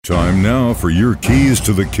Time now for your keys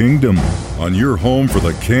to the kingdom on your home for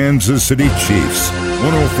the Kansas City Chiefs.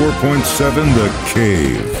 104.7 The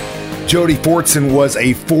Cave. Jody Fortson was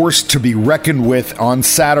a force to be reckoned with on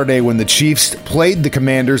Saturday when the Chiefs played the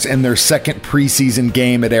Commanders in their second preseason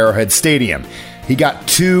game at Arrowhead Stadium. He got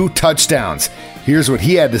 2 touchdowns. Here's what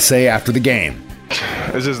he had to say after the game.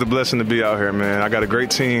 It's just a blessing to be out here, man. I got a great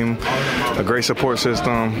team, a great support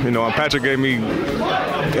system. And Patrick gave me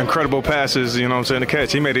incredible passes, to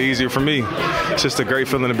catch. He made it easier for me. It's just a great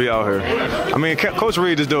feeling to be out here. I mean, Coach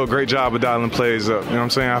Reed just do a great job of dialing plays up.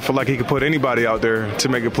 I feel like he could put anybody out there to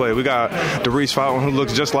make a play. We got DeReese Fountain, who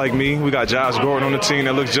looks just like me. We got Josh Gordon on the team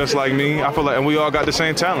that looks just like me. I feel like, and we all got the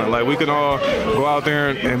same talent. Like, we can all go out there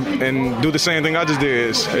and do the same thing I just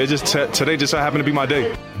did. Today just happened to be my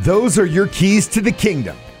day. Those are your keys to the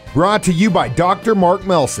kingdom. Brought to you by Dr. Mark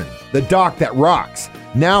Melson, the doc that rocks.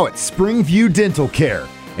 Now at Springview Dental Care.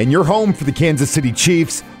 And your home for the Kansas City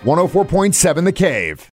Chiefs, 104.7 The Cave.